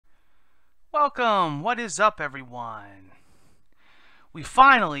Welcome! What is up, everyone? We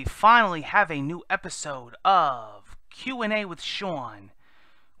finally have a new episode of Q&A with Sean,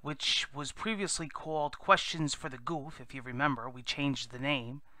 which was previously called Questions for the Goof, if you remember. We changed the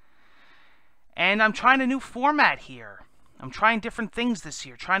name. And I'm trying a new format here. I'm trying different things this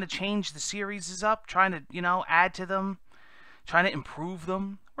year, trying to change the series up, trying to, add to them, trying to improve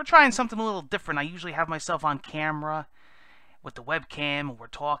them. We're trying something a little different. I usually have myself on camera with the webcam, and we're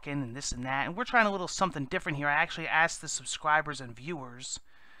talking and this and that, and we're trying a little something different here. I actually asked the subscribers and viewers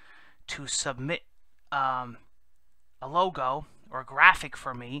to submit a logo or a graphic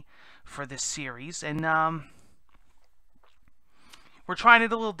for me for this series, and we're trying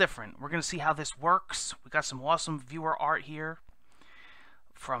it a little different. We're going to see how this works. We got some awesome viewer art here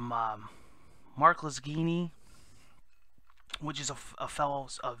from Mark Lasghini, which is a fellow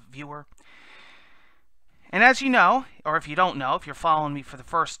viewer. And as you know, or if you don't know, if you're following me for the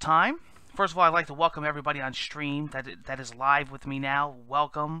first time, first of all, I'd like to welcome everybody on stream that is live with me now.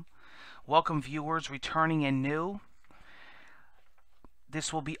 Welcome. Welcome, viewers, returning and new.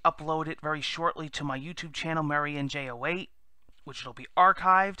 This will be uploaded very shortly to my YouTube channel, MarionJ08, which will be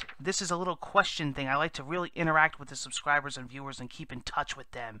archived. This is a little question thing. I like to really interact with the subscribers and viewers and keep in touch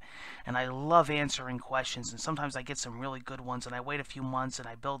with them. And I love answering questions, and sometimes I get some really good ones, and I wait a few months and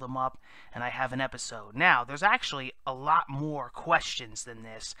I build them up and I have an episode. Now, there's actually a lot more questions than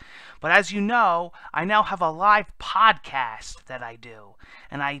this, but as you know, I now have a live podcast that I do,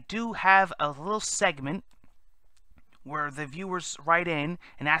 and I do have a little segment where the viewers write in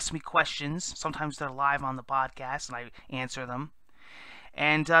and ask me questions. Sometimes they're live on the podcast and I answer them.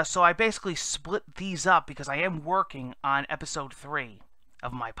 And so I basically split these up because I am working on episode 3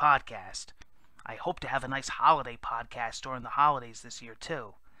 of my podcast. I hope to have a nice holiday podcast during the holidays this year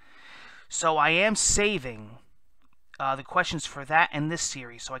too. So I am saving the questions for that and this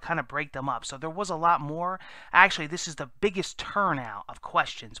series, so I kind of break them up. So there was a lot more. Actually, this is the biggest turnout of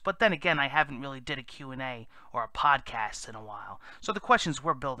questions, but then again, I haven't really did a Q&A or a podcast in a while. So the questions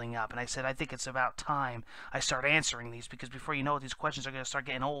were building up, and I said I think it's about time I start answering these, because before you know it, these questions are going to start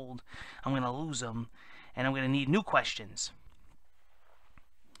getting old. I'm going to lose them, and I'm going to need new questions.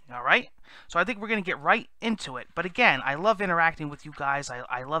 Alright, so I think we're going to get right into it. But again, I love interacting with you guys.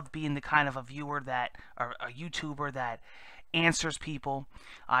 I love being the kind of a viewer that, or a YouTuber that answers people.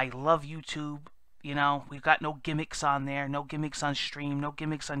 I love YouTube. You know, we've got no gimmicks on there, no gimmicks on stream, no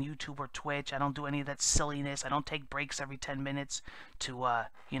gimmicks on YouTube or Twitch. I don't do any of that silliness. I don't take breaks every 10 minutes to,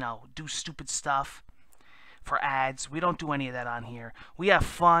 do stupid stuff for ads. We don't do any of that on here. We have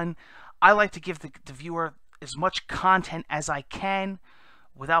fun. I like to give the viewer as much content as I can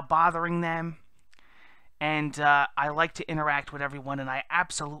without bothering them, and I like to interact with everyone, and I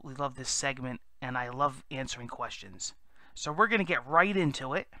absolutely love this segment, and I love answering questions. So we're going to get right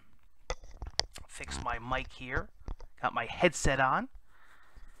into it. Fix my mic here. Got my headset on.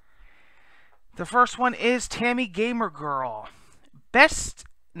 The first one is Tammy Gamer Girl. Best...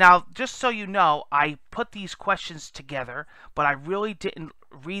 Now, just so you know, I put these questions together, but I really didn't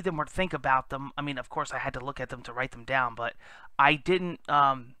read them or think about them. I mean, of course, I had to look at them to write them down, but I didn't,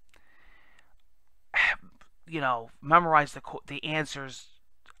 memorize the answers.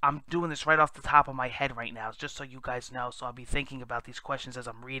 I'm doing this right off the top of my head right now, just so you guys know, so I'll be thinking about these questions as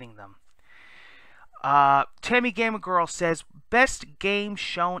I'm reading them. Tammy Gamer Girl says, best game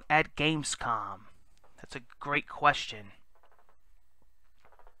shown at Gamescom. That's a great question.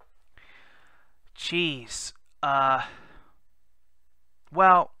 Jeez.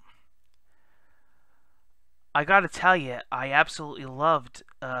 Well, I gotta tell you, I absolutely loved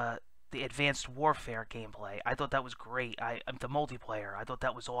the Advanced Warfare gameplay. I thought that was great. The multiplayer, I thought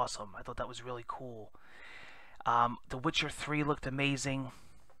that was awesome. I thought that was really cool. The Witcher 3 looked amazing.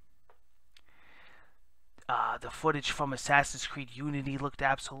 The footage from Assassin's Creed Unity looked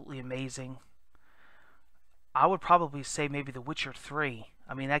absolutely amazing. I would probably say maybe The Witcher 3.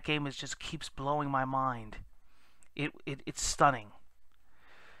 I mean, that game just keeps blowing my mind. It's stunning.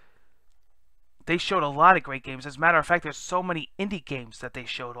 They showed a lot of great games. As a matter of fact, there's so many indie games that they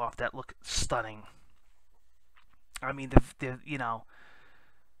showed off that look stunning. I mean,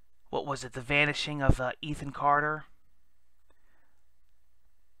 what was it? The Vanishing of Ethan Carter.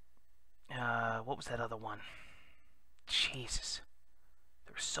 What was that other one? Jesus.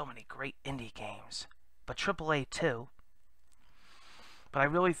 There were so many great indie games. But AAA too. But I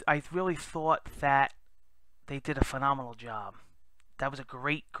really thought that they did a phenomenal job. That was a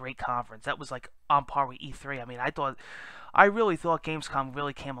great conference. That was like on par with E3. I mean, I really thought Gamescom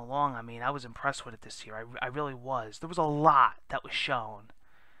really came along. I mean, I was impressed with it this year. I really was. There was a lot that was shown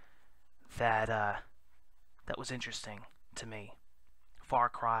that was interesting to me. Far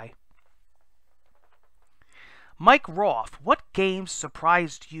Cry. Mike Roth, what games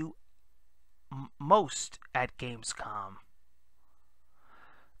surprised you most at Gamescom?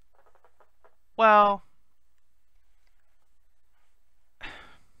 Well,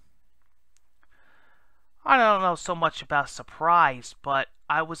 I don't know so much about surprise, but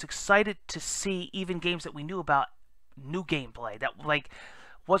I was excited to see even games that we knew about, new gameplay that like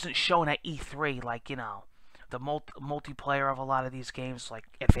wasn't shown at E3. Like, the multiplayer of a lot of these games, like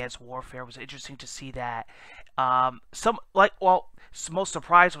Advanced Warfare, was interesting to see that. Most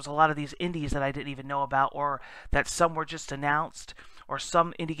surprised was a lot of these indies that I didn't even know about, or that some were just announced, or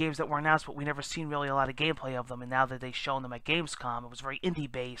some indie games that were announced but we never seen really a lot of gameplay of them, and now that they've shown them at Gamescom, it was very indie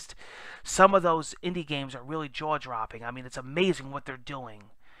based. Some of those indie games are really jaw dropping. I mean, it's amazing what they're doing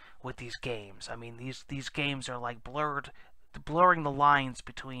with these games. I mean, these games are like blurring the lines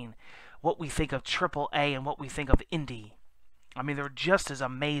between what we think of AAA and what we think of indie. I mean, they're just as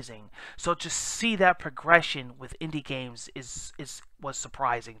amazing. So to see that progression with indie games was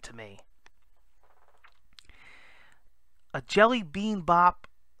surprising to me. A Jelly Bean Bop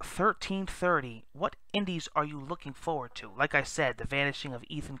 1330. What indies are you looking forward to? Like I said, The Vanishing of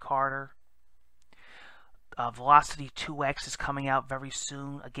Ethan Carter. Velocity 2X is coming out very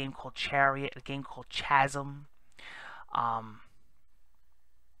soon. A game called Chariot. A game called Chasm. I'm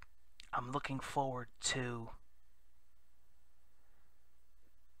looking forward to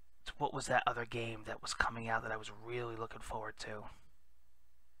what was that other game that was coming out that I was really looking forward to?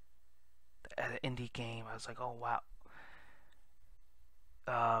 An indie game. I was like, oh wow.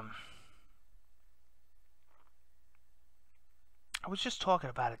 I was just talking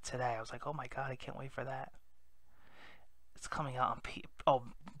about it today. I was like, oh my god, I can't wait for that. It's coming out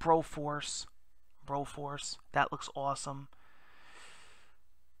on Broforce. That looks awesome.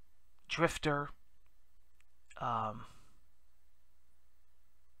 Drifter.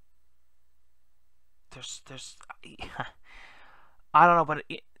 There's I don't know, but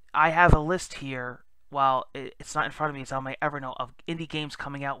I have a list here. While it's not in front of me, it's on my Evernote of indie games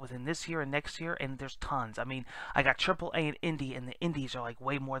coming out within this year and next year, and there's tons. I mean, I got AAA and indie, and the indies are like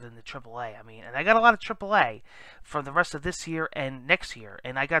way more than the AAA. I mean, and I got a lot of AAA for the rest of this year and next year,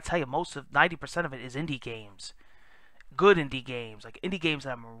 and I gotta tell you, 90% of it is indie games, good indie games, like indie games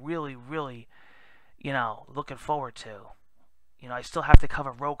that I'm really, really, looking forward to. I still have to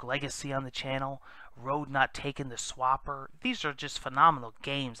cover Rogue Legacy on the channel, Road Not Taken, The Swapper. These are just phenomenal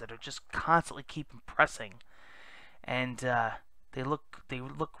games that are just constantly keep impressing, and they look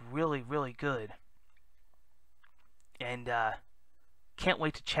really, really good, and can't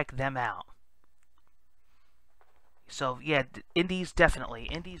wait to check them out. So yeah, indies definitely,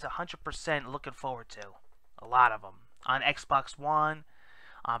 indies 100% looking forward to. A lot of them on Xbox One,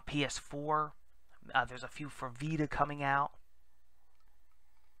 on PS4. There's a few for Vita coming out.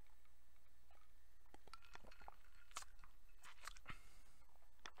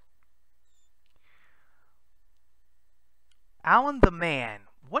 Alan the Man,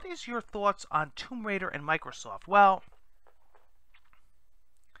 what is your thoughts on Tomb Raider and Microsoft? Well,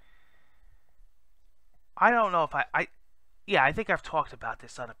 I don't know if I think I've talked about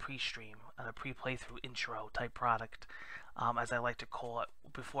this on a pre-stream, on a pre-playthrough intro type product, as I like to call it.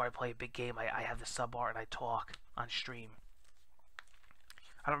 Before I play a big game, I have the sub bar and I talk on stream.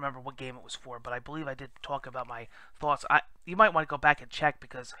 I don't remember what game it was for, but I believe I did talk about my thoughts. You might want to go back and check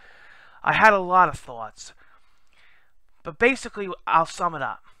because I had a lot of thoughts. But basically, I'll sum it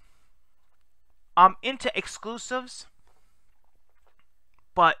up. I'm into exclusives,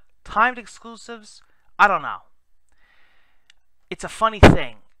 but timed exclusives, I don't know. It's a funny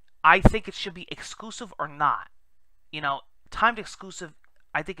thing. I think it should be exclusive or not. Timed exclusive,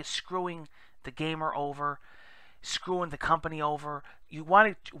 I think, is screwing the gamer over, screwing the company over. You want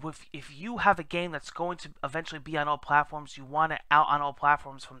it, if you have a game that's going to eventually be on all platforms, you want it out on all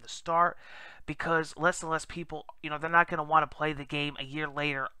platforms from the start, because less and less people, they're not going to want to play the game a year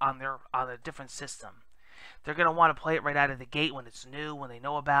later on a different system. They're going to want to play it right out of the gate when it's new, when they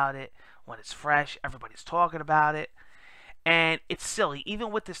know about it, when it's fresh, everybody's talking about it. And it's silly,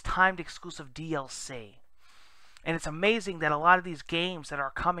 even with this timed exclusive DLC. And it's amazing that a lot of these games that are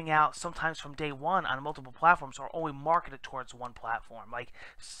coming out sometimes from day one on multiple platforms are only marketed towards one platform. Like,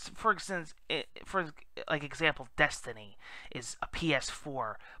 for instance, example, Destiny is a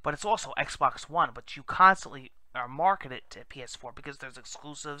PS4, but it's also Xbox One. But you constantly are marketed to PS4 because there's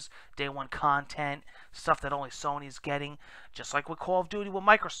exclusives, day one content, stuff that only Sony's getting. Just like with Call of Duty with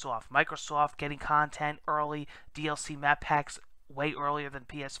Microsoft. Microsoft getting content early, DLC map packs way earlier than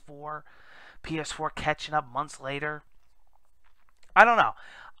PS4. PS4 catching up months later. I don't know.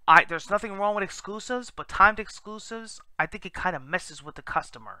 There's nothing wrong with exclusives, but timed exclusives, I think it kind of messes with the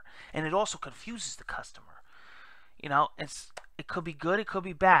customer, and it also confuses the customer. You know, it could be good, it could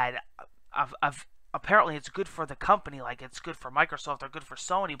be bad. I've apparently it's good for the company, like it's good for Microsoft or good for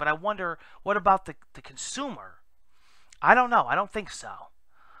Sony. But I wonder, what about the consumer? I don't know. I don't think so.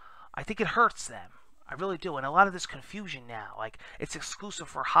 I think it hurts them. I really do. And a lot of this confusion now, like it's exclusive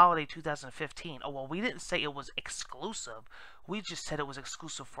for holiday 2015. Oh, well, we didn't say it was exclusive. We just said it was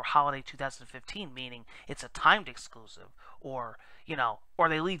exclusive for holiday 2015, meaning it's a timed exclusive. Or, you know, or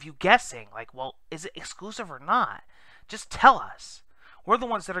they leave you guessing, like, well, is it exclusive or not? Just tell us. We're the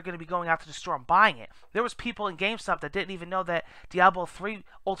ones that are going to be going out to the store and buying it. There was people in GameStop that didn't even know that Diablo 3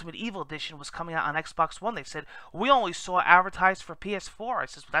 Ultimate Evil Edition was coming out on Xbox One. They said, we only saw advertised for PS4. I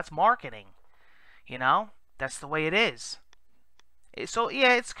said, well, that's marketing. You know? That's the way it is. So,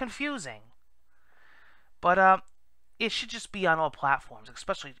 yeah, it's confusing. But it should just be on all platforms,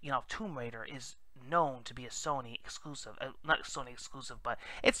 especially, you know, Tomb Raider is known to be a Sony exclusive. Not Sony exclusive, but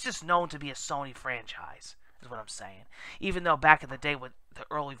it's just known to be a Sony franchise, is what I'm saying. Even though back in the day with the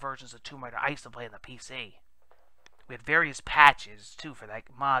early versions of Tomb Raider, I used to play on the PC. We had various patches, too, for that,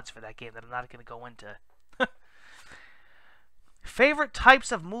 mods for that game that I'm not going to go into. Favorite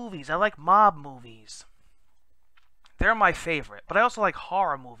types of movies. I like mob movies. They're my favorite. But I also like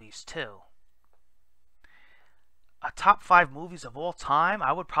horror movies, too. Top 5 movies of all time,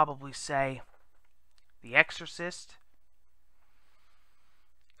 I would probably say The Exorcist,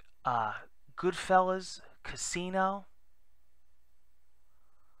 Goodfellas, Casino.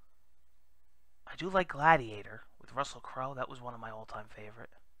 I do like Gladiator with Russell Crowe. That was one of my all-time favorite.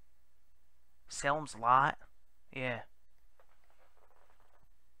 Salem's Lot. Yeah.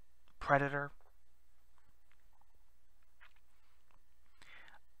 Predator.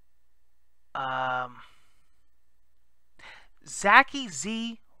 Zachy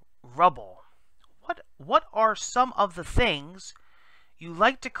Z Rubble. What are some of the things you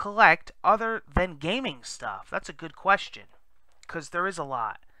like to collect other than gaming stuff? That's a good question, because there is a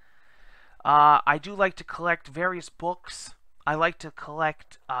lot. I do like to collect various books. I like to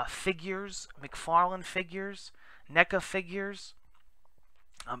collect figures, McFarlane figures, NECA figures.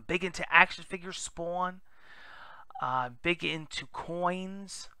 I'm big into action figures, Spawn. Big into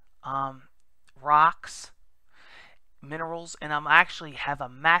coins, rocks, minerals, and I'm actually have a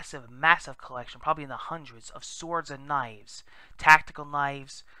massive collection, probably in the hundreds, of swords and knives, tactical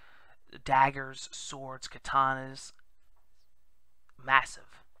knives, daggers, swords, katanas.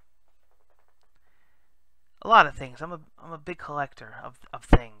 Massive. A lot of things. I'm a big collector of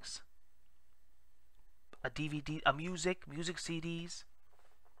things. A DVD, music CDs.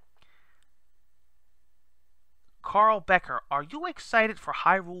 Carl Becker, are you excited for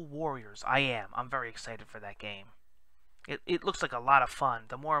Hyrule Warriors? I am. I'm very excited for that game. It looks like a lot of fun.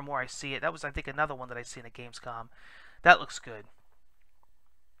 The more and more I see it. That was, I think, another one that I seen at Gamescom. That looks good.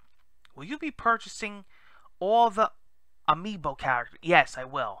 Will you be purchasing all the Amiibo characters? Yes, I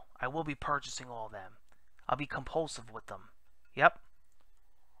will. I will be purchasing all of them. I'll be compulsive with them. Yep.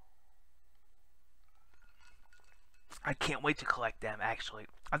 I can't wait to collect them, actually.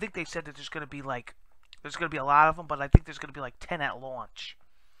 I think they said that there's going to be a lot of them, but I think there's going to be like 10 at launch.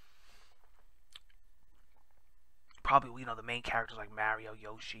 Probably, you know, the main characters like Mario,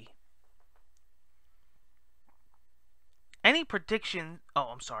 Yoshi. Any prediction... Oh,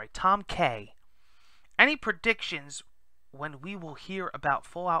 I'm sorry. Tom K. Any predictions when we will hear about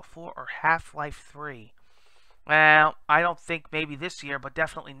Fallout 4 or Half-Life 3? Well, I don't think maybe this year, but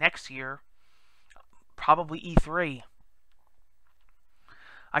definitely next year. Probably E3.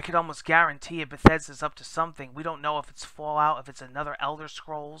 I could almost guarantee it. Bethesda's up to something. We don't know if it's Fallout, if it's another Elder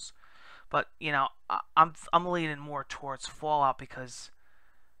Scrolls. But, you know, I'm leaning more towards Fallout because,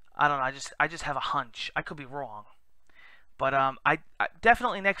 I don't know, I just have a hunch. I could be wrong. But I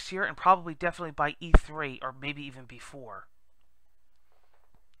definitely next year, and probably definitely by E3, or maybe even before.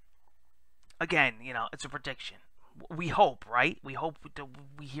 Again, you know, it's a prediction. We hope, right? We hope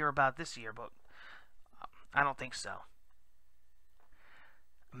we hear about this year, but I don't think so.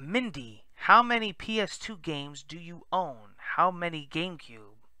 Mindy, how many PS2 games do you own? How many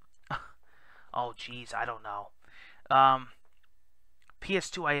GameCube? Oh, geez, I don't know.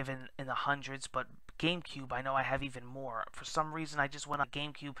 PS2 I have in the hundreds, but GameCube I know I have even more. For some reason, I just went on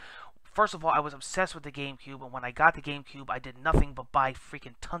GameCube. First of all, I was obsessed with the GameCube, and when I got the GameCube, I did nothing but buy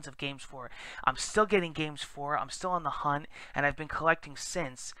freaking tons of games for it. I'm still getting games for it. I'm still on the hunt, and I've been collecting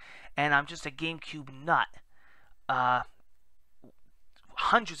since, and I'm just a GameCube nut.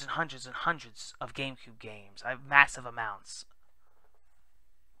 Hundreds and hundreds and hundreds of GameCube games. I have massive amounts.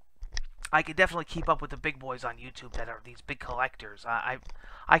 I could definitely keep up with the big boys on YouTube that are these big collectors.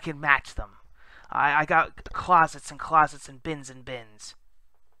 I can match them. I got closets and closets and bins and bins.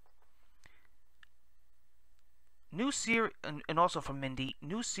 New series, and also from Mindy,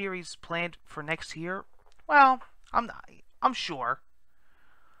 new series planned for next year. Well, I'm sure,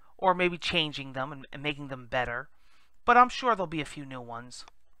 or maybe changing them and making them better. But I'm sure there'll be a few new ones.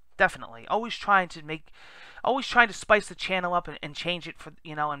 Definitely. Always trying to spice the channel up and change it for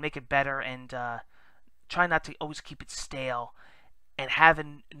and make it better and try not to always keep it stale and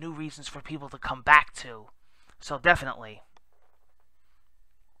having new reasons for people to come back to. So definitely.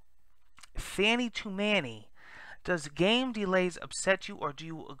 Fanny to Manny. Does game delays upset you, or do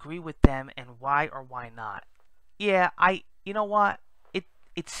you agree with them, and why or why not? Yeah, you know what?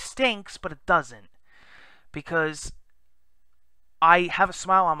 It stinks, but it doesn't, because I have a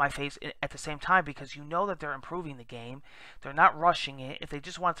smile on my face at the same time, because you know that they're improving the game. They're not rushing it. If they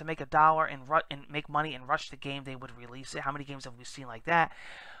just wanted to make $1 and make money and rush the game, they would release it. How many games have we seen like that?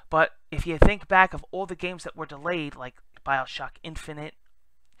 But if you think back of all the games that were delayed, like BioShock Infinite,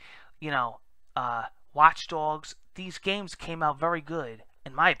 Watch Dogs, these games came out very good,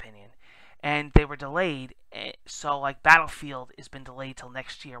 in my opinion, and they were delayed. So, like, Battlefield has been delayed till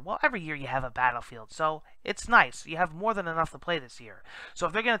next year. Well, every year you have a Battlefield, so it's nice. You have more than enough to play this year. So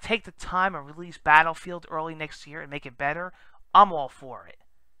if they're going to take the time and release Battlefield early next year and make it better, I'm all for it.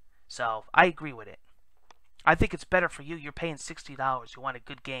 So, I agree with it. I think it's better for you. You're paying $60. You want a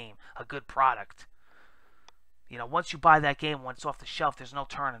good game, a good product. Once you buy that game, when it's off the shelf, there's no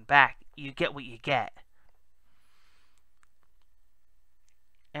turning back. You get what you get.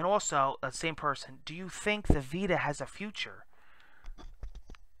 And also, same person, do you think the Vita has a future?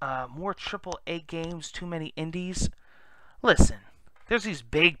 More AAA games, too many indies? Listen, there's these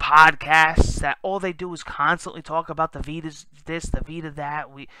big podcasts that all they do is constantly talk about the Vita's this, the Vita that,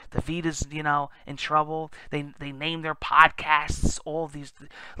 the Vita's, in trouble. They name their podcasts all these.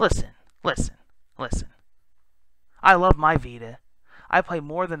 Listen. I love my Vita. I play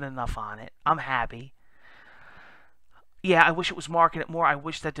more than enough on it. I'm happy. Yeah, I wish it was marketed more. I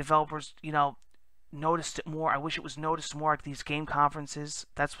wish that developers, noticed it more. I wish it was noticed more at these game conferences.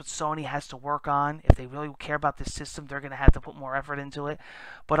 That's what Sony has to work on. If they really care about this system, they're going to have to put more effort into it.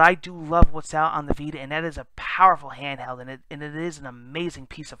 But I do love what's out on the Vita, and that is a powerful handheld, and it is an amazing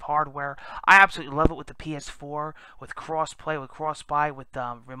piece of hardware. I absolutely love it with the PS4, with cross-play, with cross-buy, with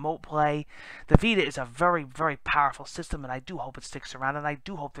remote play. The Vita is a very, very powerful system, and I do hope it sticks around, and I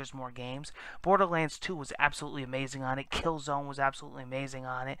do hope there's more games. Borderlands 2 was absolutely amazing on it. Killzone was absolutely amazing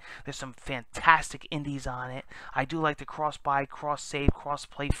on it. There's some fantastic indies on it. I do like the cross-buy, cross-save,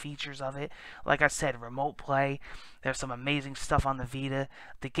 cross-play features of it. Like I said, remote play. There's some amazing stuff on the Vita.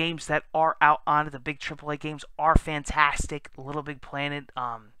 The games that are out on it, the big AAA games, are fantastic. Little Big Planet,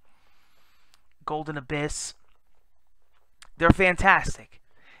 Golden Abyss. They're fantastic.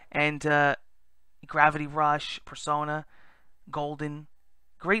 And Gravity Rush, Persona, Golden.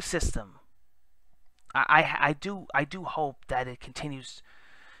 Great system. I do hope that it continues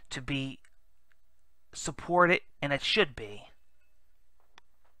to be supported, and it should be.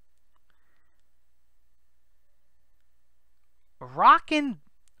 Rockin'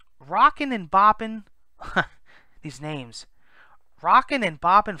 and Boppin', these names. Rockin' and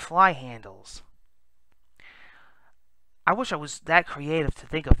Boppin' Fly Handles. I wish I was that creative to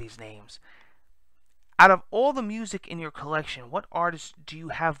think of these names. Out of all the music in your collection, what artists do you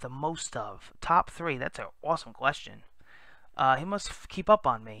have the most of? Top 3. That's an awesome question. He must keep up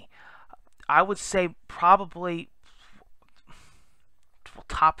on me. I would say probably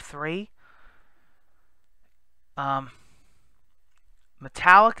top 3.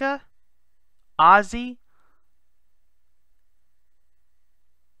 Metallica, Ozzy,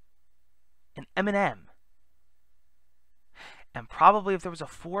 and Eminem. And probably if there was a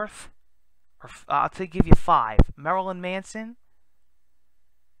 4th, or I'll give you 5. Marilyn Manson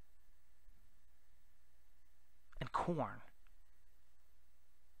and Korn.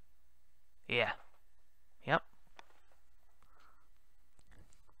 Yeah. Yep.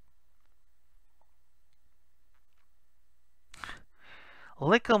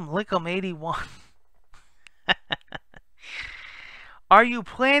 Lick'em 81. Are you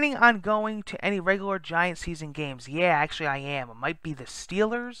planning on going to any regular Giant season games? Yeah, actually I am. It might be the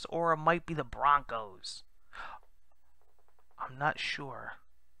Steelers or it might be the Broncos. I'm not sure.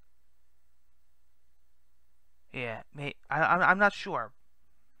 Yeah, I'm not sure.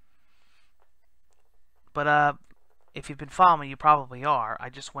 But if you've been following me, you probably are. I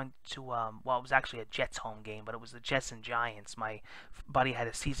just went to well, it was actually a Jets home game, but it was the Jets and Giants. My buddy had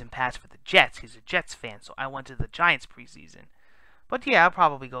a season pass for the Jets. He's a Jets fan, so I went to the Giants preseason. But yeah, I'll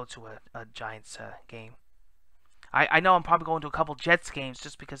probably go to a Giants game. I know I'm probably going to a couple Jets games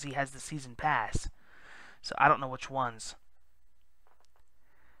just because he has the season pass. So I don't know which ones.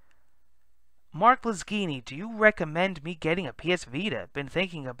 Mark Lazghini, do you recommend me getting a PS Vita? Been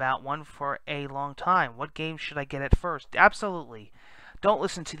thinking about one for a long time. What game should I get at first? Absolutely. Don't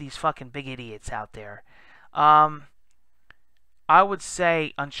listen to these fucking big idiots out there. I would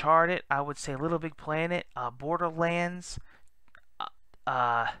say Uncharted. I would say Little Big Planet. Borderlands.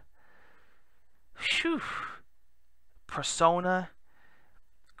 Phew. Persona.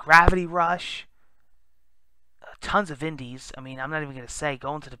 Gravity Rush. Tons of indies. I mean, I'm not even going to say.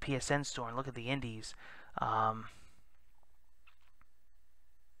 Go into the PSN store and look at the indies.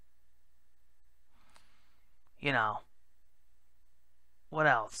 You know. What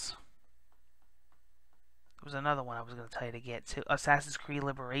else? There was another one I was going to tell you to get too. Assassin's Creed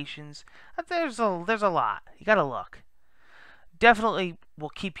Liberations. There's a lot. You got to look. Definitely will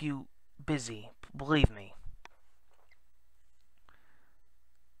keep you busy. Believe me.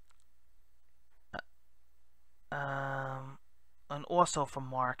 And also from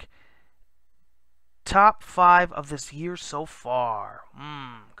Mark, top 5 of this year so far.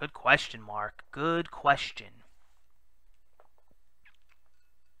 Good question, Mark. Good question.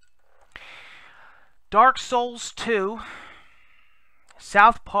 Dark Souls 2,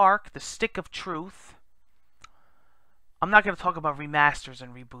 South Park, The Stick of Truth. I'm not going to talk about remasters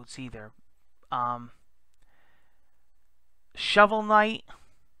and reboots either. Shovel Knight.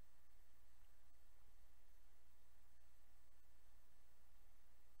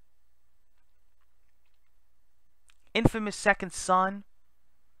 Infamous Second Son,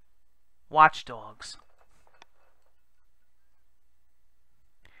 Watch Dogs.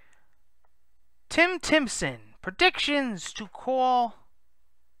 Tim Timpson, predictions to call...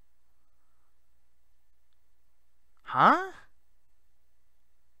 Huh?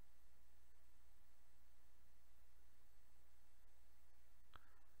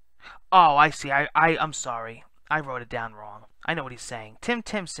 Oh, I see. I'm sorry. I wrote it down wrong. I know what he's saying. Tim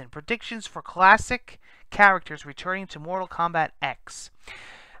Timpson, predictions for classic characters returning to Mortal Kombat X.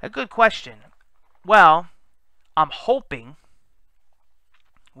 A good question. Well, I'm hoping...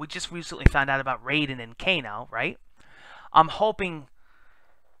 We just recently found out about Raiden and Kano, right? I'm hoping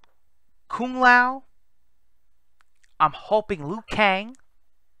Kung Lao. I'm hoping Liu Kang.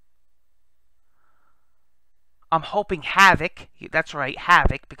 I'm hoping Havoc. That's right,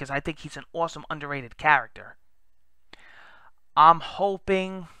 Havoc, because I think he's an awesome, underrated character. I'm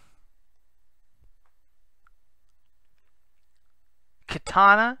hoping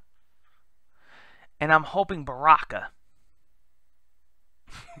Kitana. And I'm hoping Baraka.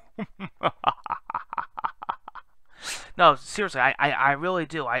 No, seriously, I really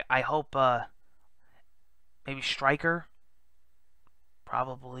do. I hope maybe Stryker.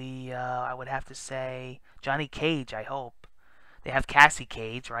 Probably I would have to say Johnny Cage, I hope. They have Cassie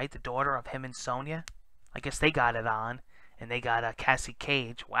Cage, right? The daughter of him and Sonya. I guess they got it on. And they got Cassie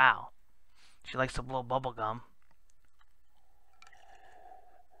Cage. Wow. She likes to blow bubblegum.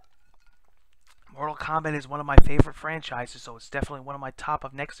 Mortal Kombat is one of my favorite franchises, so it's definitely one of my top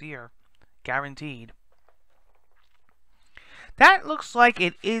of next year. Guaranteed. That looks like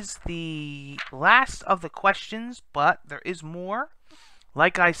it is the last of the questions, but there is more.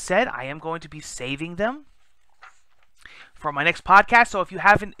 Like I said, I am going to be saving them for my next podcast. So if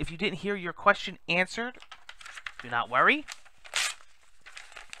you didn't hear your question answered, do not worry.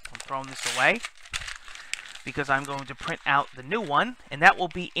 I'm throwing this away because I'm going to print out the new one, and that will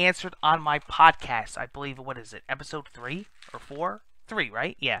be answered on my podcast. I believe, what is it, episode 3 or 4? 3,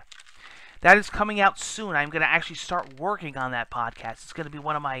 right? Yeah. That is coming out soon. I'm going to actually start working on that podcast. It's going to be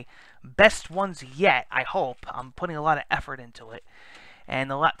one of my best ones yet, I hope. I'm putting a lot of effort into it.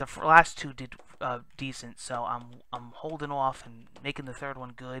 And the last 2 did decent, so I'm holding off and making the 3rd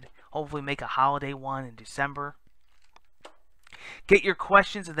one good. Hopefully make a holiday one in December. Get your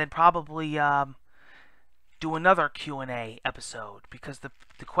questions, and then probably do another Q&A episode, because the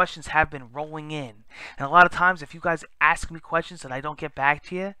questions have been rolling in. And a lot of times, if you guys ask me questions and I don't get back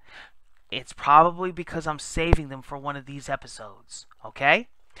to you, it's probably because I'm saving them for one of these episodes. Okay?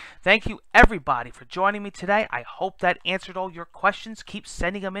 Thank you, everybody, for joining me today. I hope that answered all your questions. Keep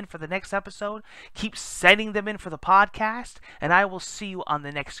sending them in for the next episode. Keep sending them in for the podcast. And I will see you on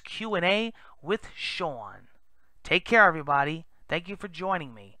the next Q&A with Sean. Take care, everybody. Thank you for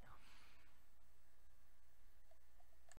joining me.